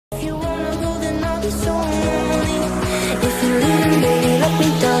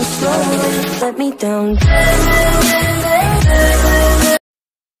let me down.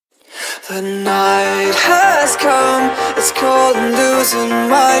 The night has come, it's cold and losing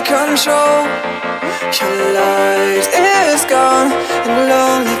my control. Your light is gone, and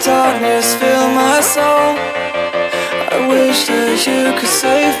lonely darkness fill my soul. I wish that you could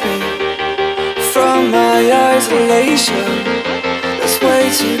save me from my isolation. It's way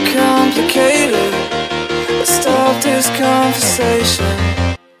too complicated. Let's stop this conversation.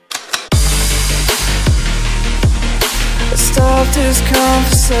 Let's stop this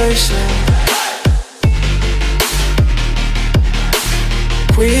conversation.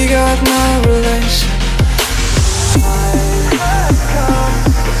 We got no relation.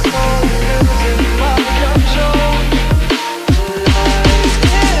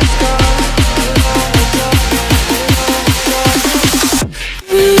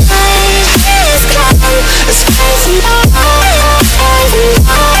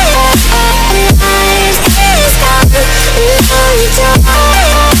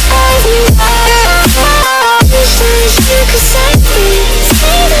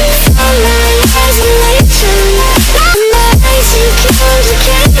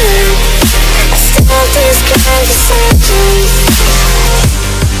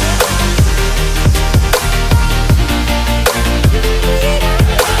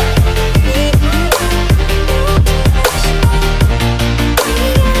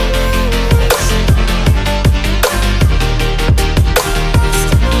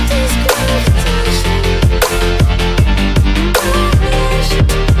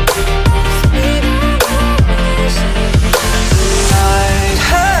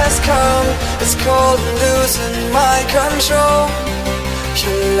 It's cold and losing my control.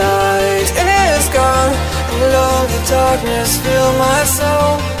 Your light is gone, and lonely darkness fill my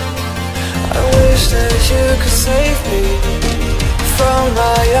soul. I wish that you could save me from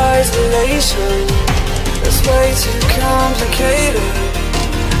my isolation. It's way too complicated.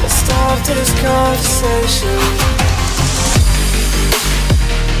 Let's stop this conversation.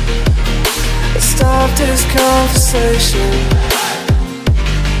 Let's stop this conversation.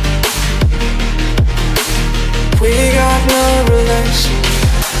 We got no relation.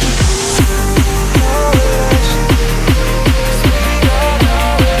 No relation. We got no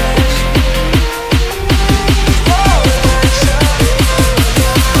relation. No relation.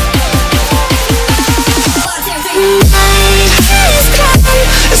 It's crazy.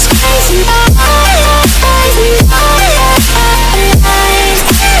 It's crazy.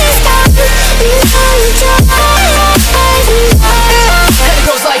 It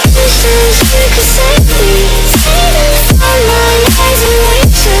goes like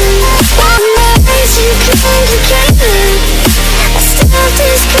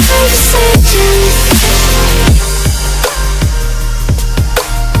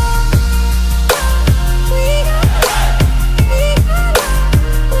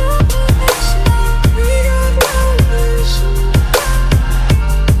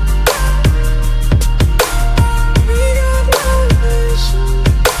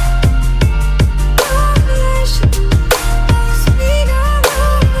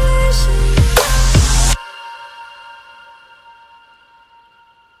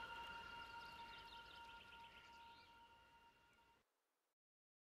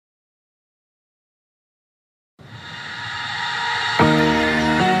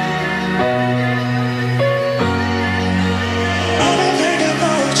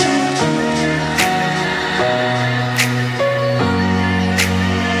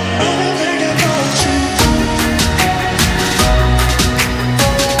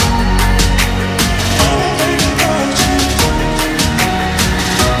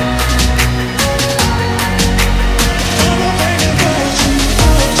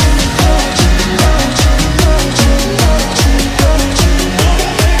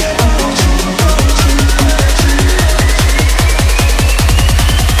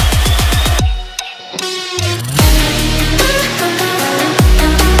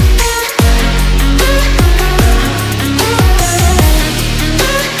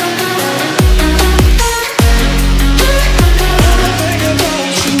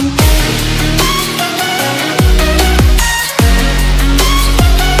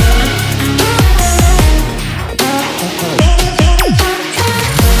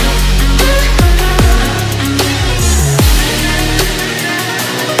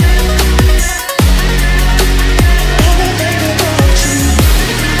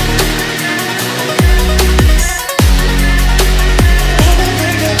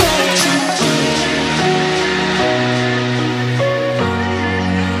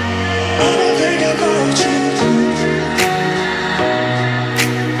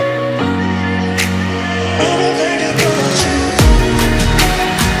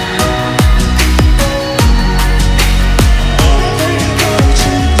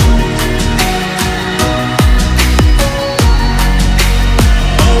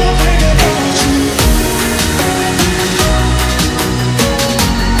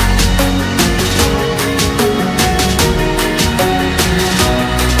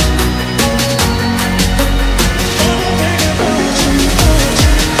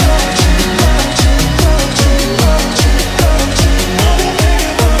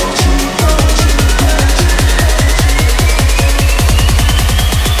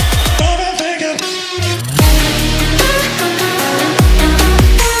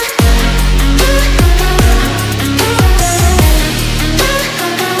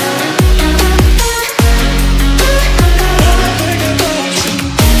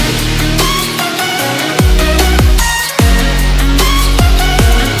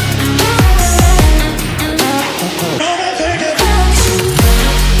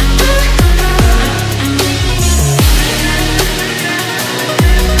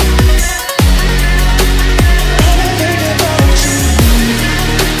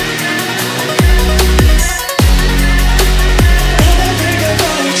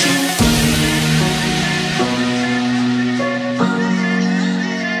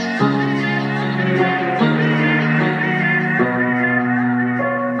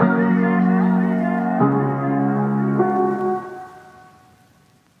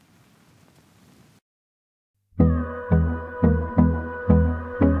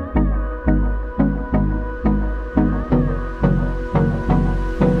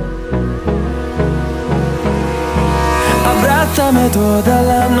Dame toda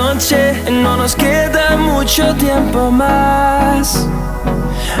la noche, no nos queda mucho tiempo más.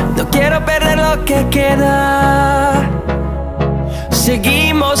 No quiero perder lo que queda.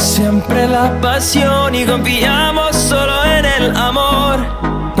 Seguimos siempre la pasión y confiamos solo en el amor.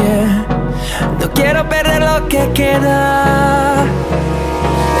 Yeah. No quiero perder lo que queda.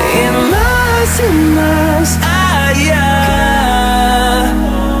 Y más allá,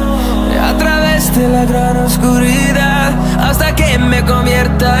 a través de la gran oscuridad, hasta que me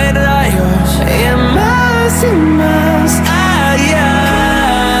convierta en rayos. Y más allá,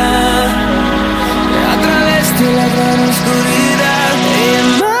 a través de la gran oscuridad.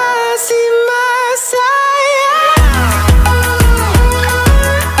 Y más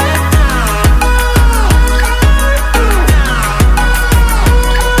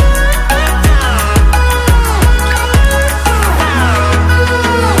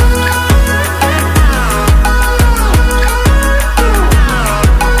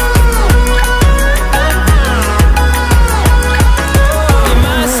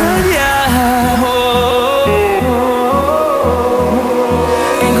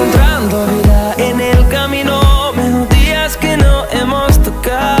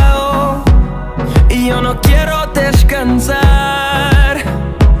descansar.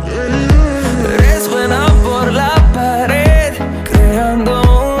 Resuena por la pared, creando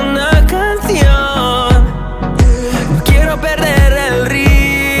una canción. No quiero perder el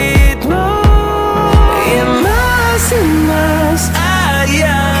ritmo. Y más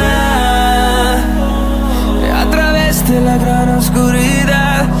allá, a través de la gran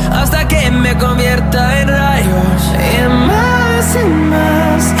oscuridad, hasta que me convierta en rayos. Y más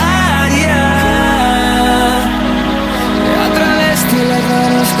allá, la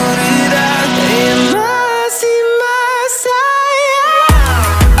gran oscuridad. Y más allá.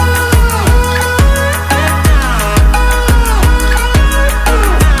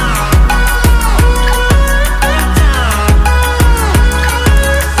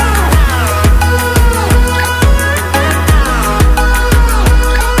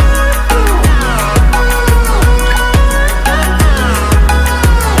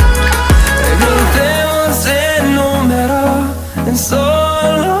 Crucemos el número en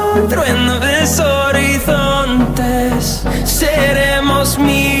solo un trueno de horizontes. Seremos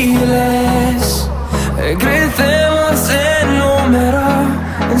miles. Crecemos en número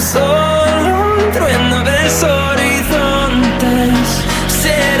en solo un trueno de horizontes.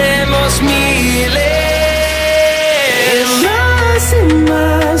 Seremos miles.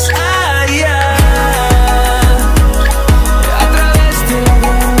 Más